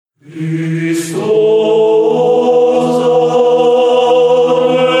I'm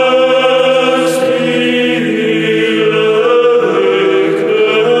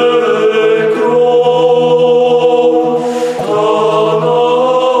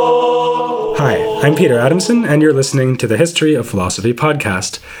Peter Adamson, and you're listening to the History of Philosophy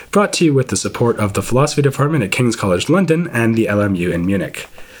podcast, brought to you with the support of the Philosophy Department at King's College London and the LMU in Munich.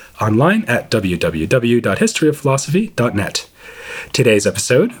 Online at www.historyofphilosophy.net. Today's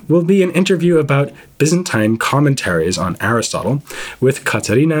episode will be an interview about Byzantine commentaries on Aristotle with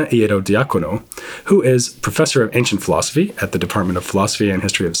Katerina Ierodiaconou, who is Professor of Ancient Philosophy at the Department of Philosophy and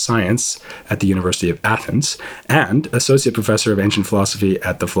History of Science at the University of Athens, and Associate Professor of Ancient Philosophy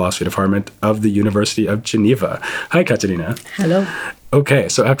at the Philosophy Department of the University of Geneva. Hi, Katerina. Hello. Okay,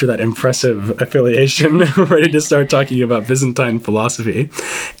 so after that impressive affiliation, we're ready to start talking about Byzantine philosophy.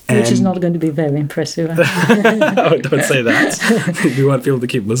 Which is not going to be very impressive. Oh, don't say that. We want people to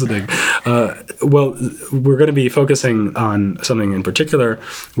keep listening. Well, we're going to be focusing on something in particular,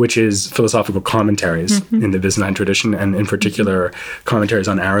 which is philosophical commentaries in the Byzantine tradition, and in particular, commentaries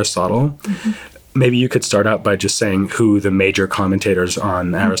on Aristotle. Maybe you could start out by just saying who the major commentators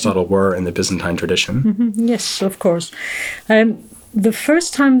on Aristotle were in the Byzantine tradition. Yes, of course. The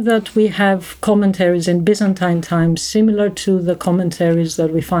first time that we have commentaries in Byzantine times similar to the commentaries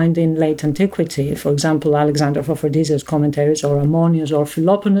that we find in late antiquity, for example, Alexander of Aphrodisias' commentaries or Ammonius or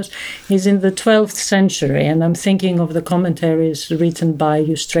Philoponus, is in the 12th century. And I'm thinking of the commentaries written by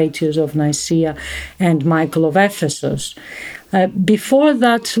Eustratius of Nicaea and Michael of Ephesus. Before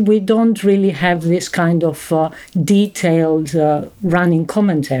that, we don't really have this kind of detailed running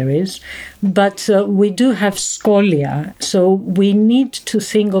commentaries, but we do have scholia. So we need to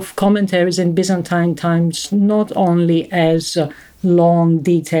think of commentaries in Byzantine times not only as long,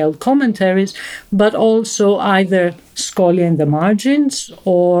 detailed commentaries, but also either scholia in the margins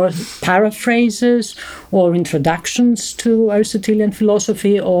or paraphrases or introductions to Aristotelian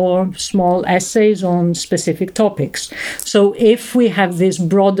philosophy or small essays on specific topics. So if we have this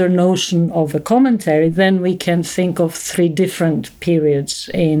broader notion of a commentary, then we can think of three different periods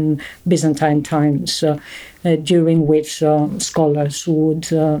in Byzantine times during which scholars would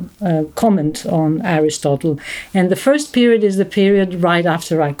comment on Aristotle. And the first period is the period right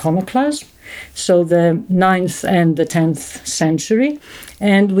after iconoclasm, so the 9th and the 10th century.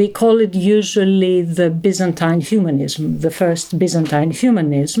 And we call it usually the Byzantine humanism, the first Byzantine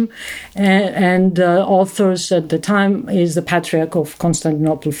humanism. And authors at the time is the Patriarch of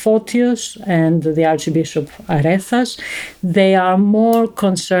Constantinople, Photius, and the Archbishop Arethas. They are more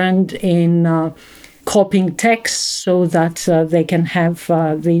concerned in copying texts so that they can have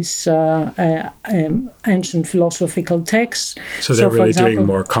these ancient philosophical texts. So they're really doing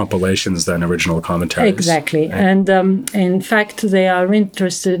more compilations than original commentaries. Exactly. Right. And in fact, they are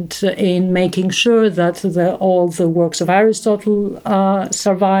interested in making sure that all the works of Aristotle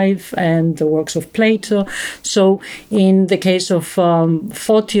survive and the works of Plato. So in the case of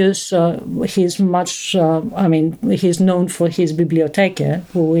Photius, he's he's known for his Bibliotheca,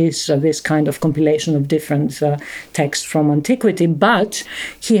 who is this kind of compilation of different texts from antiquity, but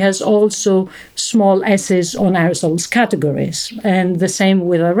he has also small essays on Aristotle's categories. And the same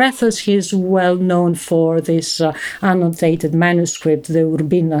with Arethas, he is well known for this annotated manuscript, the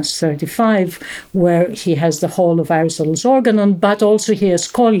Urbinas 35, where he has the whole of Aristotle's Organon, but also he has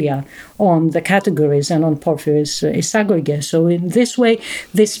scholia on the categories and on Porphyry's Isagoge. So in this way,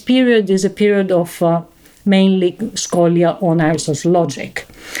 this period is a period of mainly scholia on Aristotle's logic.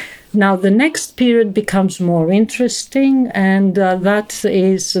 Now, the next period becomes more interesting, and that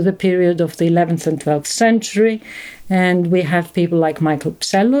is the period of the 11th and 12th century. And we have people like Michael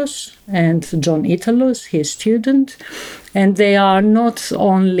Psellos and John Italus, his student. And they are not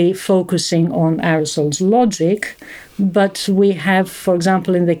only focusing on Aristotle's logic, but we have, for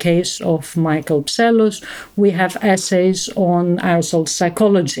example, in the case of Michael Psellos, we have essays on Aristotle's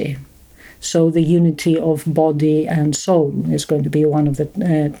psychology. So the unity of body and soul is going to be one of the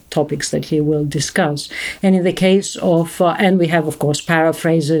topics that he will discuss. And in the case of, and we have, of course,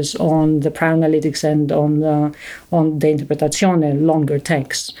 paraphrases on the Praanalytics and on the Interpretazione, longer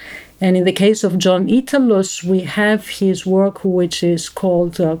texts. And in the case of John Italus, we have his work, which is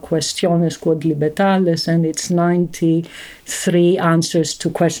called Questiones Quodlibetales, and it's 93 answers to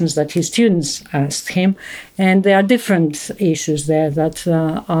questions that his students asked him. And there are different issues there that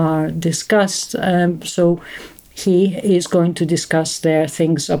are discussed. So he is going to discuss there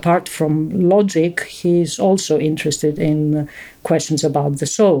things apart from logic. He's also interested in questions about the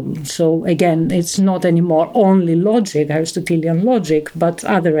soul. So again, it's not anymore only logic, Aristotelian logic, but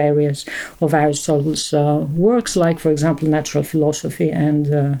other areas of Aristotle's works, like, for example, natural philosophy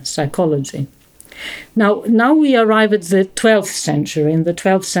and psychology. Now we arrive at the 12th century, and the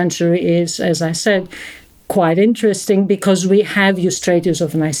 12th century is, as I said, quite interesting because we have Eustratius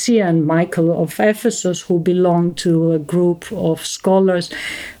of Nicaea and Michael of Ephesus, who belong to a group of scholars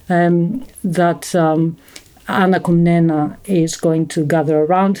that Anna Komnena is going to gather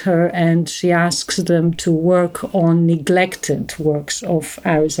around her, and she asks them to work on neglected works of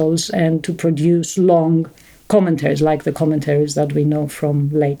Aristotle's and to produce long commentaries, like the commentaries that we know from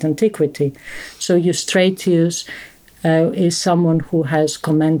late antiquity. So Eustratius is someone who has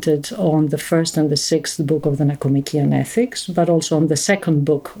commented on the first and the sixth book of the Nicomachean Ethics, but also on the second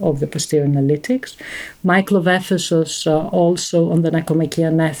book of the Posterior Analytics. Michael of Ephesus also on the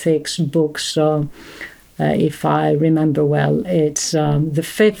Nicomachean Ethics books, if I remember well, it's the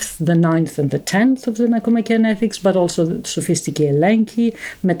fifth, the ninth, and the 10th of the Nicomachean Ethics, but also the Sophisticae Elenchi,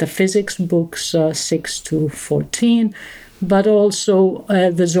 metaphysics books 6 to 14, but also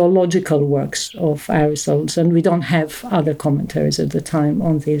the zoological works of Aristotle's, and we don't have other commentaries at the time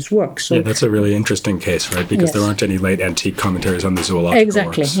on these works. So that's a really interesting case, right? Because there aren't any late antique commentaries on the zoological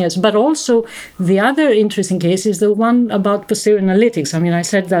works. Yes. But also the other interesting case is the one about posterior analytics. I mean, I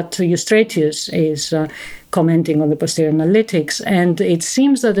said that Eustratius is commenting on the posterior analytics, and it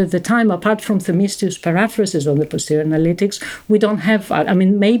seems that at the time, apart from Themistius' paraphrases on the posterior analytics, we don't have, I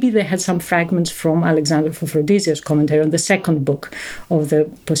mean, maybe they had some fragments from Alexander of Aphrodisias' commentary on the second book of the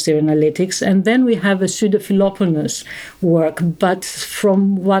posterior analytics, and then we have a Pseudo-Philoponus work, but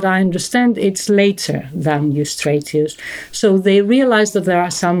from what I understand, it's later than Eustratius. So they realized that there are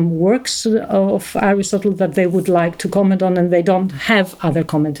some works of Aristotle that they would like to comment on, and they don't have other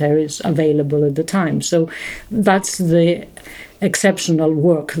commentaries available at the time. So that's the exceptional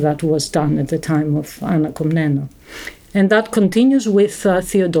work that was done at the time of Anna Komnena. And that continues with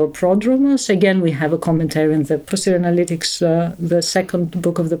Theodore Prodromos. Again, we have a commentary on the Posterior Analytics, the second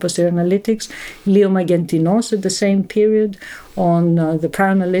book of the Posterior Analytics. Leo Magentinos at the same period on the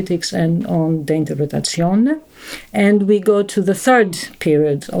Prior Analytics and on De Interpretatione. And we go to the third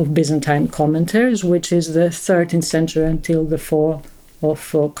period of Byzantine commentaries, which is the 13th century until the 4th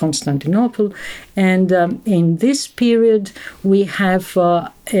of Constantinople. And in this period, we have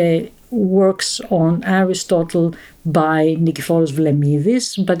works on Aristotle by Nikephoros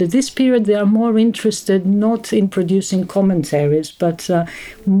Vlemidis, but at this period they are more interested not in producing commentaries, but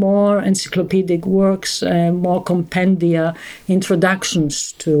more encyclopedic works, more compendia,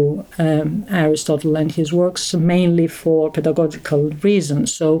 introductions to Aristotle and his works, mainly for pedagogical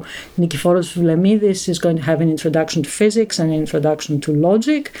reasons. So Nikephoros Vlemidis is going to have an introduction to physics and an introduction to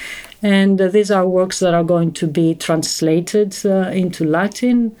logic, and these are works that are going to be translated into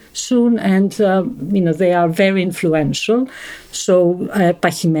Latin soon, and they are very influential. So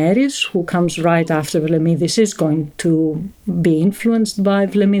Pachymeris, who comes right after Vlemidis, is going to be influenced by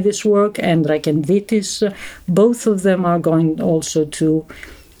Vlemidis' work, and Rakenditis. Both of them are going also to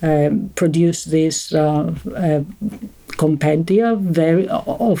produce these compendia,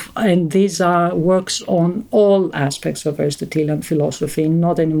 and these are works on all aspects of Aristotelian philosophy,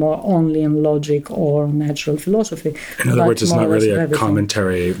 not anymore only in logic or natural philosophy. In other words, it's not really a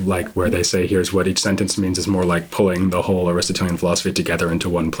commentary like where they say, here's what each sentence means. It's more like pulling the whole Aristotelian philosophy together into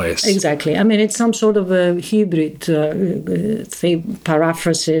one place. Exactly. I mean, it's some sort of a hybrid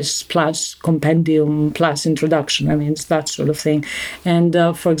paraphrasis plus compendium plus introduction. I mean, it's that sort of thing. And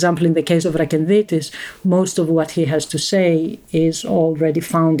for example, in the case of Rakenditis, most of what he has to say is already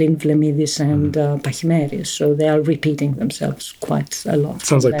found in Vlemidis and Pachymeris, so they are repeating themselves quite a lot.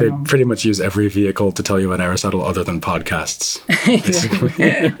 Sounds like they pretty much use every vehicle to tell you about Aristotle other than podcasts.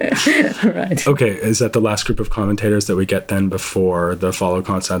 Right. Okay, is that the last group of commentators that we get then before the fall of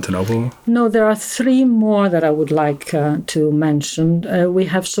Constantinople? No, there are three more that I would like to mention. We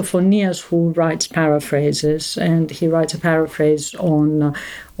have Sophonias, who writes paraphrases, and he writes a paraphrase on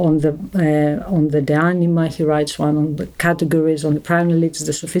the De Anima. He writes one on the categories, on the Prior Analytics,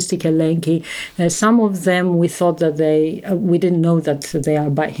 the Sophisticae Elenchi. Some of them we thought that we didn't know that they are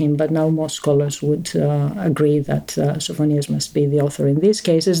by him, but now most scholars would agree that Sophonias must be the author in these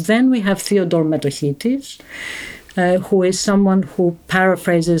cases. Then we have Theodore Metochitis, who is someone who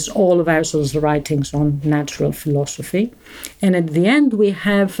paraphrases all of Aristotle's writings on natural philosophy. And at the end, we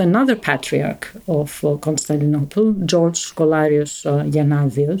have another patriarch of Constantinople, George Scholarius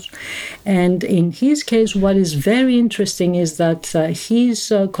Iannavios. And in his case, what is very interesting is that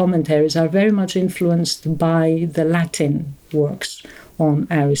his commentaries are very much influenced by the Latin works on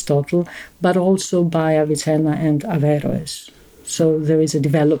Aristotle, but also by Avicenna and Averroes. So there is a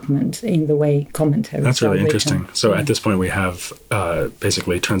development in the way commentaries That's really are interesting. written. So at this point, we have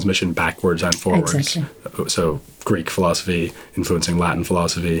basically transmission backwards and forwards. Exactly. So Greek philosophy influencing Latin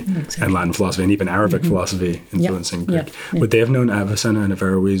philosophy, Exactly. and Latin philosophy, and even Arabic philosophy influencing Greek. Would they have known Avicenna and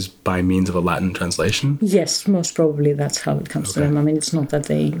Averroes by means of a Latin translation? Yes, most probably that's how it comes to Okay. them. I mean, it's not that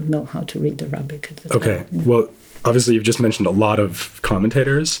they know how to read Arabic at the time. Okay. Well, obviously, you've just mentioned a lot of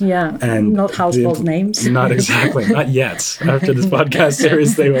commentators. Yeah, and not household names. Not exactly. Not yet. After this podcast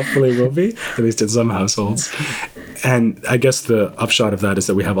series, they hopefully will be, at least in some households. And I guess the upshot of that is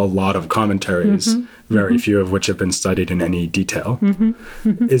that we have a lot of commentaries, very few of which have been studied in any detail.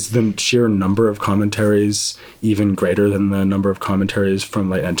 Is the sheer number of commentaries even greater than the number of commentaries from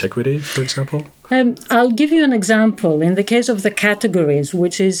late antiquity, for example? I'll give you an example. In the case of the Categories,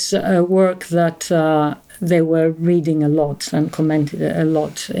 which is a work that they were reading a lot and commented a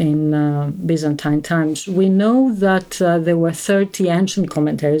lot in Byzantine times, we know that there were 30 ancient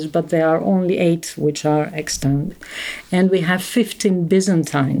commentaries, but there are only 8 which are extant. And we have 15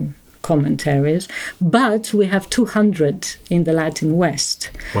 Byzantine commentaries, but we have 200 in the Latin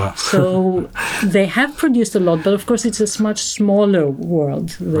West. Wow. So they have produced a lot, but of course it's a much smaller world,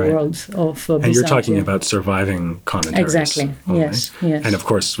 the Right. world of Byzantium. And you're talking about surviving commentaries. Exactly. only. Yes, yes. And of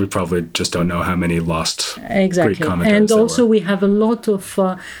course, we probably just don't know how many lost Exactly. Greek commentaries And there also were. we have a lot of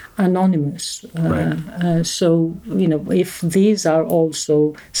anonymous. So, if these are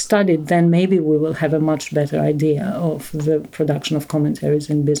also studied, then maybe we will have a much better idea of the production of commentaries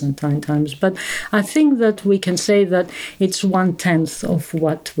in Byzantine times. But I think that we can say that it's 1/10 of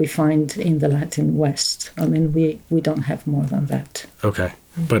what we find in the Latin West. I mean, we don't have more than that. Okay.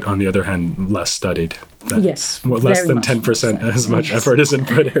 But on the other hand, less studied. Yes, Less very than much 10% less. as much Yes. effort isn't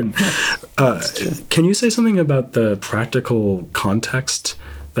put in. Can you say something about the practical context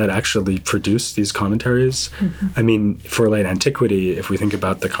that actually produced these commentaries? I mean, for late antiquity, if we think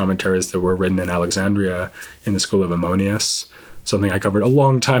about the commentaries that were written in Alexandria in the school of Ammonius, something I covered a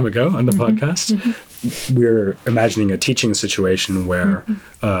long time ago on the podcast, we're imagining a teaching situation where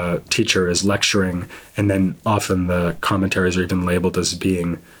a teacher is lecturing, and then often the commentaries are even labeled as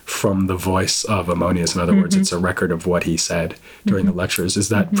being from the voice of Ammonius. In other words, it's a record of what he said during the lectures. Is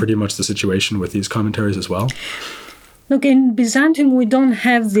that pretty much the situation with these commentaries as well? Look, in Byzantium, we don't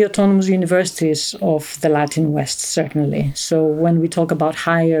have the autonomous universities of the Latin West, certainly. So when we talk about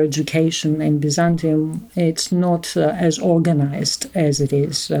higher education in Byzantium, it's not as organized as it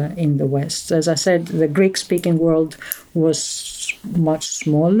is in the West. As I said, the Greek-speaking world was much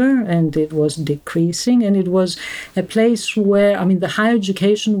smaller and it was decreasing, and it was a place where, I mean, the higher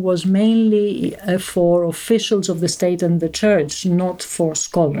education was mainly for officials of the state and the church, not for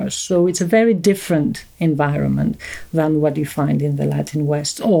scholars. So it's a very different environment than what you find in the Latin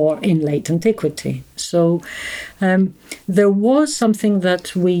West or in late antiquity. So there was something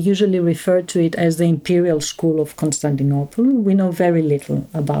that we usually refer to it as the Imperial School of Constantinople. We know very little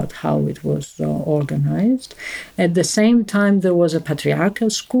about how it was organized. At the same time, there was a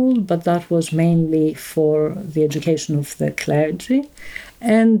patriarchal school, but that was mainly for the education of the clergy.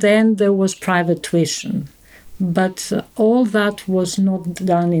 And then there was private tuition. But all that was not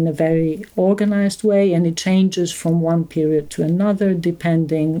done in a very organized way, and it changes from one period to another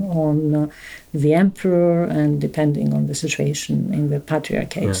depending on the emperor and depending on the situation in the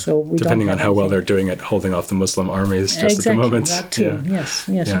patriarchate. Yeah. So we depending don't on have how well anything. they're doing at holding off the Muslim armies just at the moment. That too. Yeah. Yes,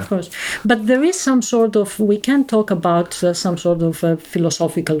 Yeah. of course. But there is some sort of, we can talk about some sort of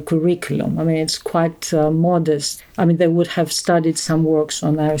philosophical curriculum. I mean, it's quite modest. I mean, they would have studied some works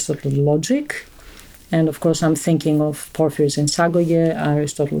on Aristotle's logic. And of course, I'm thinking of Porphyry's Ensagoge,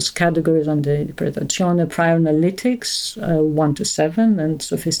 Aristotle's Categories and the Interpretatione, Prior Analytics 1-7, and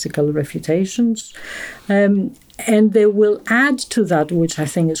Sophistical Refutations. And they will add to that, which I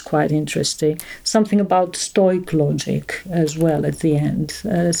think is quite interesting, something about Stoic logic as well at the end,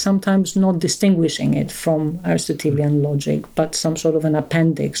 sometimes not distinguishing it from Aristotelian logic, but some sort of an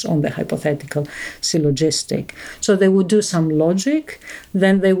appendix on the hypothetical syllogistic. So they would do some logic,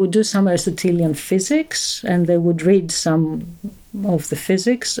 then they would do some Aristotelian physics, and they would read some of the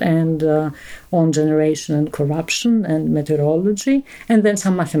physics and on generation and corruption and meteorology, and then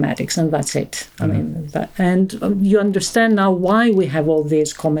some mathematics, and that's it. I mean, you understand now why we have all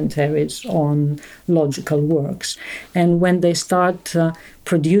these commentaries on logical works. And when they start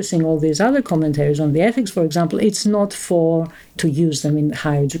producing all these other commentaries on the ethics, for example, it's not to use them in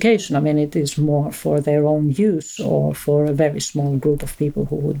higher education. I mean, it is more for their own use or for a very small group of people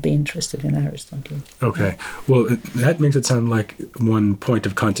who would be interested in Aristotle. Okay. Well, that makes it sound like one point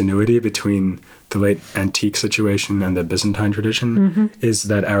of continuity between the late antique situation and the Byzantine tradition is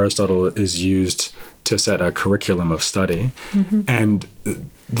that Aristotle is used to set a curriculum of study. And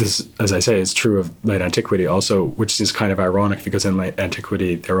this, as I say, is true of late antiquity also, which is kind of ironic because in late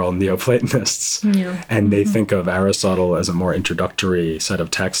antiquity, they're all Neoplatonists. And they think of Aristotle as a more introductory set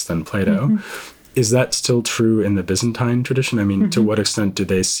of texts than Plato. Is that still true in the Byzantine tradition? I mean, to what extent do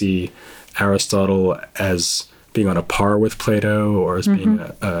they see Aristotle as being on a par with Plato or as being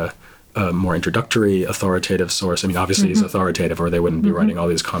a more introductory, authoritative source? I mean, obviously he's authoritative or they wouldn't be writing all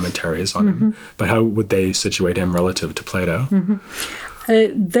these commentaries on him. But how would they situate him relative to Plato?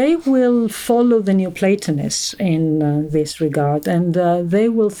 They will follow the Neoplatonists in this regard, and they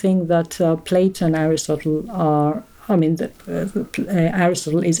will think that Plato and Aristotle are,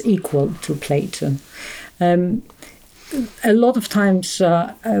 Aristotle is equal to Plato. A lot of times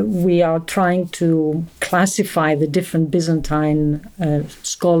we are trying to classify the different Byzantine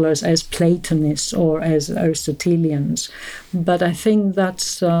scholars as Platonists or as Aristotelians, but I think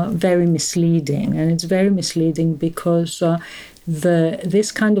that's very misleading, and it's very misleading because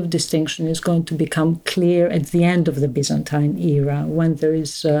this kind of distinction is going to become clear at the end of the Byzantine era, when there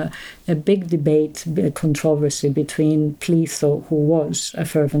is a big debate, a controversy between Pletho, who was a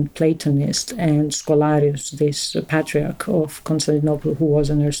fervent Platonist, and Scholarius, this patriarch of Constantinople, who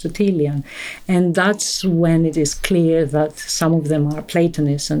was an Aristotelian. And that's when it is clear that some of them are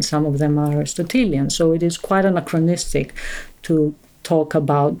Platonists and some of them are Aristotelians. So it is quite anachronistic to talk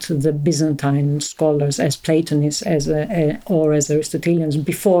about the Byzantine scholars as Platonists or as Aristotelians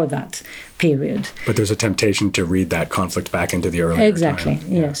before that period. But there's a temptation to read that conflict back into the earlier Exactly,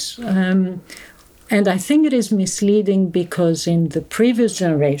 time. Yes. And I think it is misleading because in the previous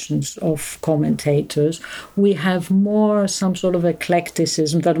generations of commentators, we have more some sort of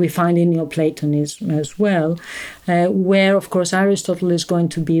eclecticism that we find in Neoplatonism as well, where, of course, Aristotle is going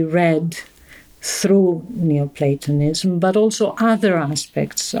to be read through Neoplatonism, but also other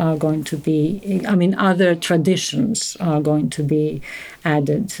aspects are going to be, other traditions are going to be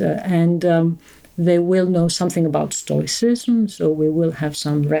added. And they will know something about Stoicism, so we will have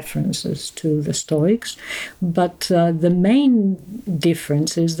some references to the Stoics. But the main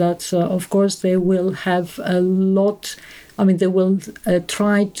difference is that, of course, they will have they will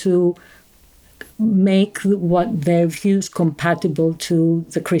try to make what their views compatible to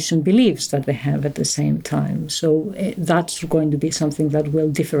the Christian beliefs that they have at the same time. So that's going to be something that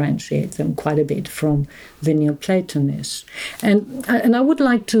will differentiate them quite a bit from the Neoplatonists. And I would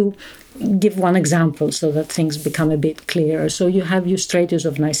like to give one example so that things become a bit clearer. So you have Eustratius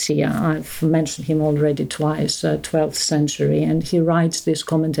of Nicaea. I've mentioned him already twice, 12th century, and he writes this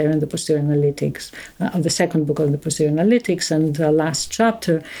commentary on the Posterior Analytics, the second book of the Posterior Analytics and the last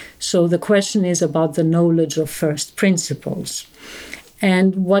chapter. So the question is about the knowledge of first principles.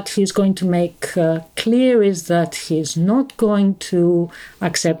 And what he's going to make clear is that he's not going to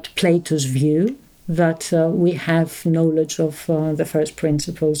accept Plato's view that we have knowledge of the first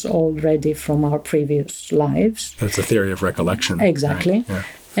principles already from our previous lives. That's a theory of recollection. Exactly. Right? Yeah.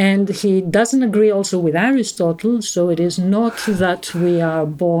 And he doesn't agree also with Aristotle, so it is not that we are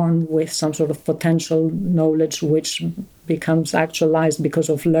born with some sort of potential knowledge which becomes actualized because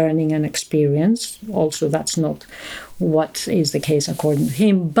of learning and experience. Also, that's not what is the case according to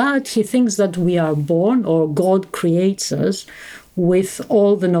him. But he thinks that we are born, or God creates us, with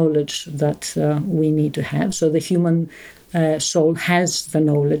all the knowledge that we need to have. So the human soul has the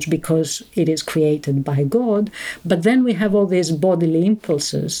knowledge because it is created by God. But then we have all these bodily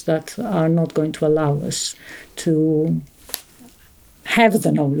impulses that are not going to allow us to have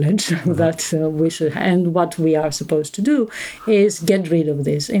the knowledge that we should. And what we are supposed to do is get rid of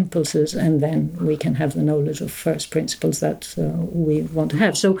these impulses, and then we can have the knowledge of first principles that we want to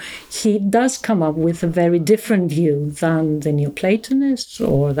have. So he does come up with a very different view than the Neoplatonists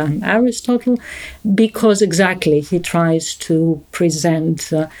or than Aristotle, because exactly he tries to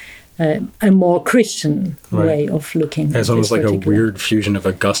present a more Christian way of looking at it. It's almost like a weird fusion of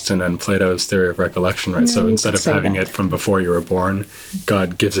Augustine and Plato's theory of recollection, right? So instead of having it from before you were born,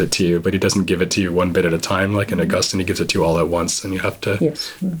 God gives it to you, but he doesn't give it to you one bit at a time. Like in Augustine, he gives it to you all at once, and you have to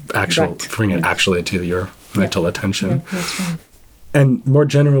bring it actually to your mental attention. Yeah, that's right. And more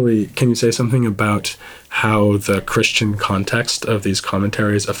generally, can you say something about how the Christian context of these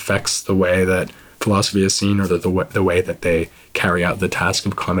commentaries affects the way that philosophy is seen, or the way that they carry out the task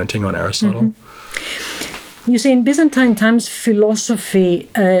of commenting on Aristotle? You see, in Byzantine times, philosophy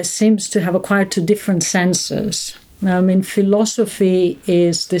seems to have acquired two different senses. I mean, philosophy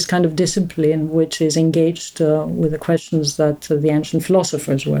is this kind of discipline which is engaged with the questions that the ancient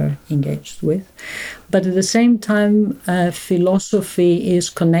philosophers were engaged with. But at the same time, philosophy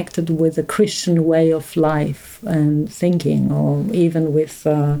is connected with the Christian way of life and thinking, or even with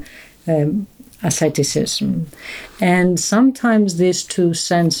asceticism. And sometimes these two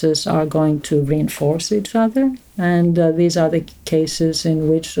senses are going to reinforce each other. And these are the cases in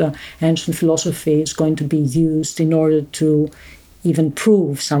which ancient philosophy is going to be used in order to even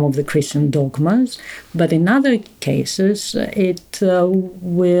prove some of the Christian dogmas. But in other cases, it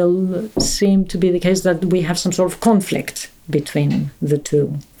will seem to be the case that we have some sort of conflict between the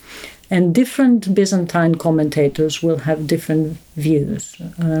two. And different Byzantine commentators will have different views.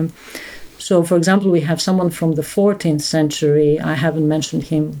 So, for example, we have someone from the 14th century, I haven't mentioned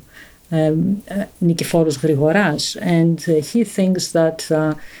him, Nikephoros Grigoras, and he thinks that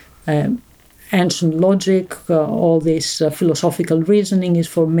ancient logic, all this philosophical reasoning is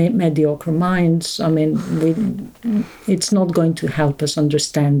for mediocre minds. I mean, it's not going to help us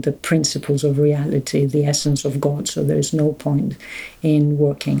understand the principles of reality, the essence of God, so there is no point in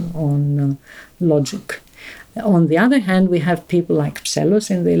working on logic. On the other hand, we have people like Psellos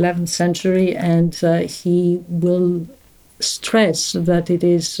in the 11th century, and he will stress that it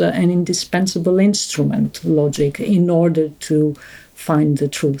is an indispensable instrument, logic, in order to find the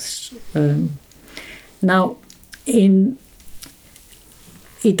truths. Now,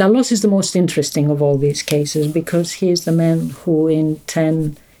 Italos is the most interesting of all these cases because he is the man who in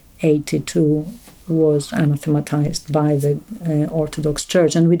 1082 was anathematized by the Orthodox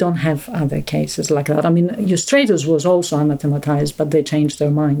Church, and we don't have other cases like that. I mean, Eustratus was also anathematized, but they changed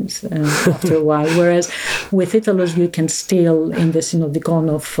their minds after a while. Whereas with Italos, you can still, in the Synodicon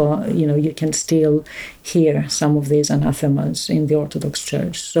you can still hear some of these anathemas in the Orthodox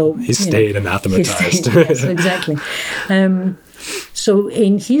Church. So he stayed anathematized. Yes, exactly. So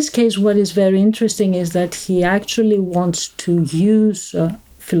in his case, what is very interesting is that he actually wants to use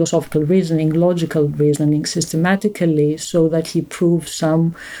philosophical reasoning, logical reasoning, systematically, so that he proves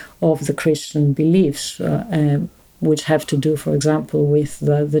some of the Christian beliefs, which have to do, for example, with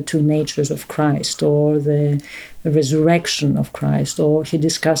the two natures of Christ, or the resurrection of Christ, or he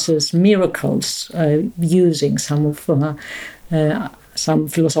discusses miracles using some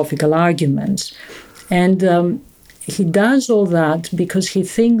philosophical arguments. And he does all that because he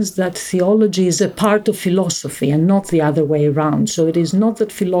thinks that theology is a part of philosophy and not the other way around. So it is not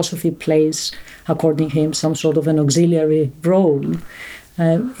that philosophy plays, according to him, some sort of an auxiliary role.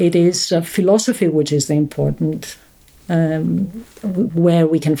 It is philosophy which is the important, where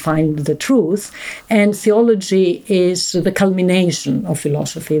we can find the truth. And theology is the culmination of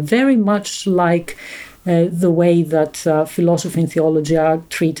philosophy, very much like the way that philosophy and theology are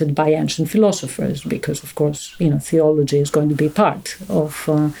treated by ancient philosophers, because, of course, theology is going to be part of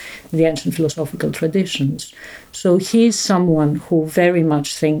the ancient philosophical traditions. So he's someone who very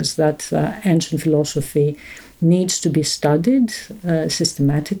much thinks that ancient philosophy needs to be studied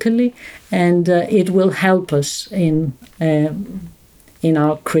systematically, and it will help us in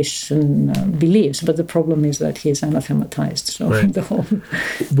our Christian beliefs. But the problem is that he's anathematized. So right.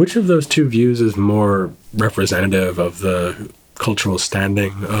 Which of those two views is more representative of the cultural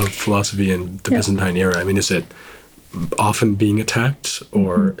standing of philosophy in the Byzantine era? I mean, is it often being attacked,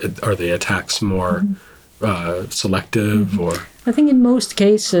 or are the attacks more selective? Or I think in most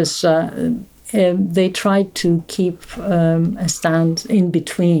cases they try to keep a stand in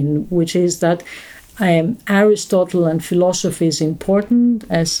between, which is that Aristotle and philosophy is important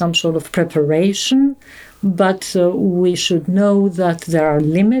as some sort of preparation, but we should know that there are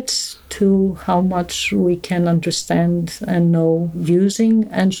limits to how much we can understand and know using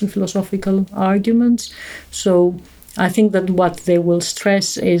ancient philosophical arguments. So I think that what they will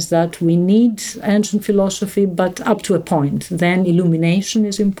stress is that we need ancient philosophy, but up to a point. Then illumination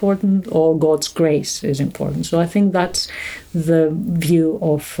is important, or God's grace is important. So I think that's the view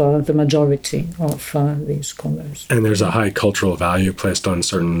of the majority of these scholars. And there's a high cultural value placed on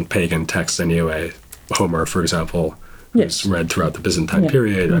certain pagan texts anyway. Homer, for example, was read throughout the Byzantine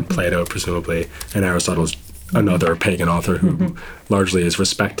period, and Plato, presumably, and Aristotle's another pagan author who largely is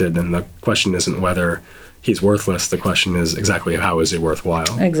respected. And the question isn't whether he's worthless. The question is exactly how is he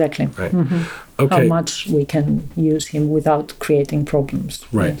worthwhile? Exactly. Right. Okay. How much we can use him without creating problems.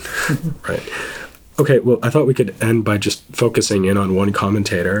 Right. Right. Okay, well, I thought we could end by just focusing in on one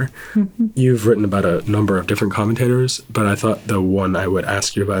commentator. You've written about a number of different commentators, but I thought the one I would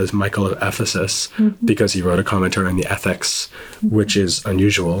ask you about is Michael of Ephesus, because he wrote a commentary on the ethics, which is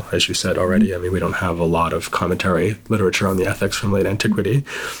unusual, as you said already. I mean, we don't have a lot of commentary literature on the ethics from late antiquity.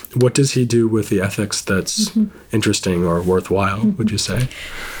 What does he do with the ethics that's interesting or worthwhile, would you say?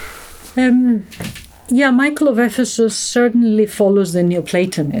 Yeah, Michael of Ephesus certainly follows the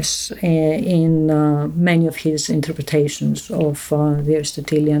Neoplatonists in many of his interpretations of the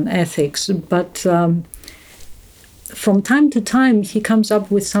Aristotelian ethics. But from time to time, he comes up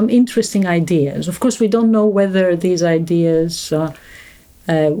with some interesting ideas. Of course, we don't know whether these ideas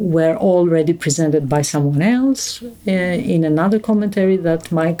were already presented by someone else in another commentary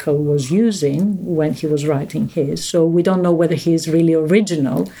that Michael was using when he was writing his. So we don't know whether he is really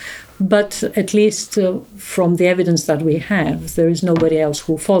original, but at least from the evidence that we have, there is nobody else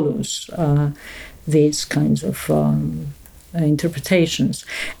who follows these kinds of interpretations.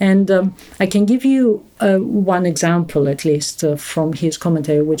 And I can give you one example, at least, from his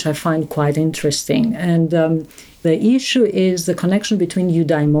commentary, which I find quite interesting. And the issue is the connection between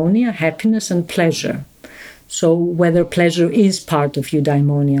eudaimonia, happiness, and pleasure. So whether pleasure is part of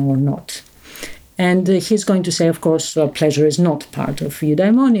eudaimonia or not. And he's going to say, of course, pleasure is not part of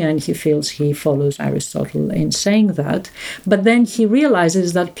eudaimonia, and he follows Aristotle in saying that. But then he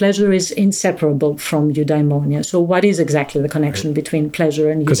realizes that pleasure is inseparable from eudaimonia. So what is exactly the connection between pleasure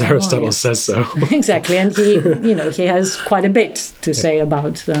and eudaimonia? Because Aristotle says so. Exactly, and he has quite a bit to say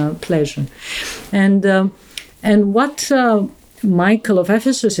about pleasure. And what Michael of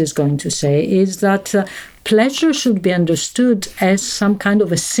Ephesus is going to say is that pleasure should be understood as some kind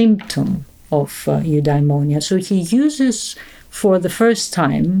of a symptom of eudaimonia. So he uses for the first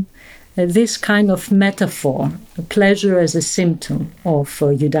time this kind of metaphor, pleasure as a symptom of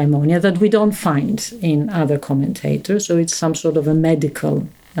eudaimonia, that we don't find in other commentators. So it's some sort of a medical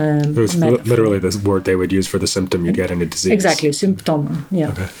it's literally the word they would use for the symptom you get in a disease. Exactly, symptoma, yeah.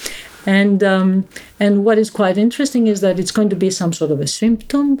 Okay. And what is quite interesting is that it's going to be some sort of a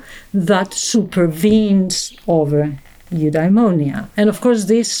symptom that supervenes over eudaimonia. And of course,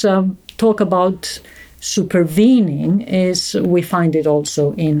 this talk about supervening we find it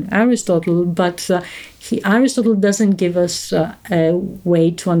also in Aristotle, but Aristotle doesn't give us a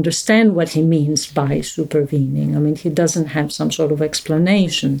way to understand what he means by supervening. I mean, he doesn't have some sort of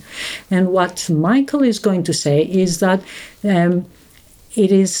explanation. And what Michael is going to say is that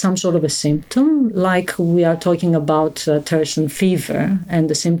it is some sort of a symptom, like we are talking about tertian fever, and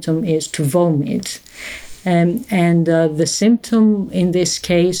the symptom is to vomit. And the symptom in this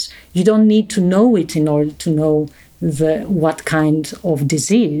case, you don't need to know it in order to know what kind of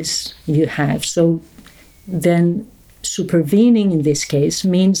disease you have. So then supervening in this case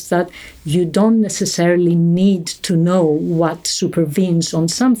means that you don't necessarily need to know what supervenes on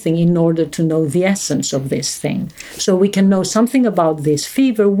something in order to know the essence of this thing. So we can know something about this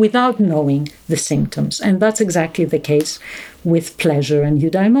fever without knowing the symptoms. And that's exactly the case with pleasure and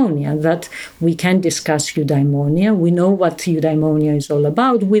eudaimonia, that we can discuss eudaimonia. We know what eudaimonia is all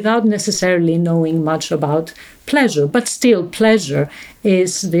about without necessarily knowing much about pleasure. But still, pleasure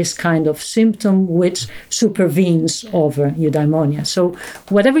is this kind of symptom which supervenes over eudaimonia. So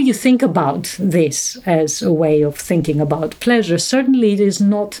whatever you think about this as a way of thinking about pleasure, certainly it is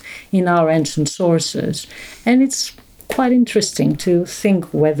not in our ancient sources. And it's quite interesting to think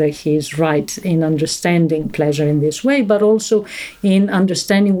whether he's right in understanding pleasure in this way, but also in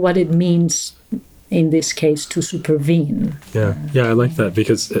understanding what it means in this case to supervene. Yeah, I like that,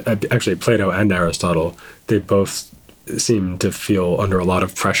 because actually Plato and Aristotle, they both seem to feel under a lot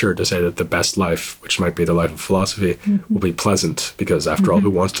of pressure to say that the best life, which might be the life of philosophy, will be pleasant, because after all,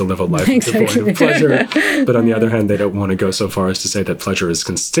 who wants to live a life devoid of pleasure? But on the other hand, they don't want to go so far as to say that pleasure is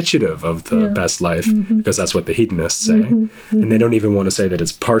constitutive of the best life, because that's what the hedonists say. And they don't even want to say that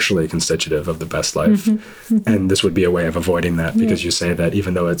it's partially constitutive of the best life. And this would be a way of avoiding that, because you say that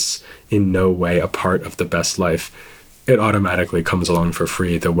even though it's in no way a part of the best life, it automatically comes along for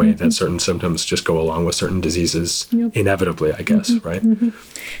free, the way that certain symptoms just go along with certain diseases, inevitably, I guess, right?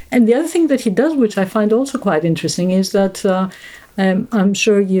 And the other thing that he does, which I find also quite interesting, is that I'm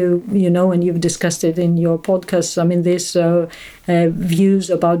sure you know, and you've discussed it in your podcast, I mean, these views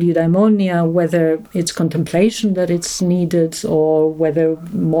about eudaimonia, whether it's contemplation that it's needed, or whether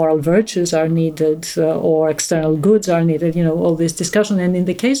moral virtues are needed, or external goods are needed, all this discussion. And in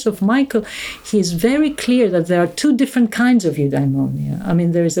the case of Michael, he's very clear that there are two different kinds of eudaimonia. I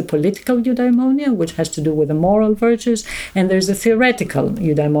mean, there is a political eudaimonia, which has to do with the moral virtues, and there's a theoretical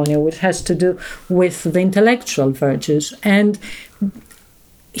eudaimonia, which has to do with the intellectual virtues. And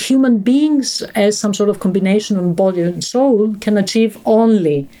human beings, as some sort of combination of body and soul, can achieve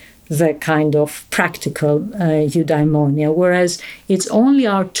only the kind of practical eudaimonia, whereas it's only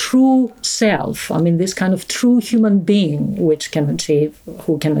our true self, I mean, this kind of true human being, who can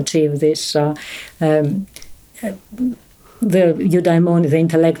achieve this, the eudaimonia, the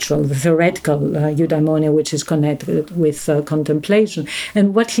intellectual, the theoretical eudaimonia, which is connected with contemplation.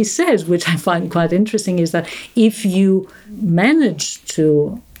 And what he says, which I find quite interesting, is that if you manage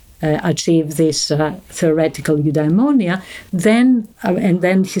to achieve this theoretical eudaimonia, then and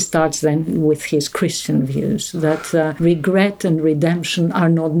then he starts then with his Christian views that regret and redemption are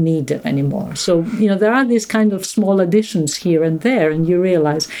not needed anymore. So there are these kind of small additions here and there, and you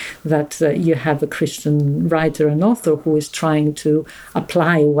realize that you have a Christian writer and author who is trying to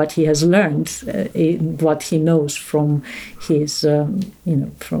apply what he has learned, what he knows from his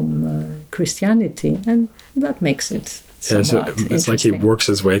from Christianity, and that makes it. Yeah, so it's like he works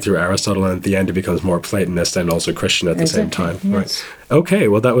his way through Aristotle, and at the end he becomes more Platonist and also Christian at the same time. Yes. Right. Okay,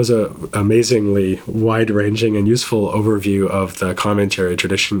 well, that was an amazingly wide-ranging and useful overview of the commentary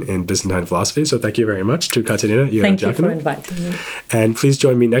tradition in Byzantine philosophy. So thank you very much to Katerina Ierodiaconou. Thank you for inviting me. And please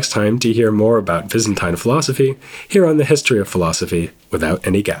join me next time to hear more about Byzantine philosophy here on the History of Philosophy Without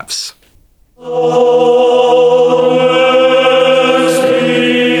Any Gaps. Amen.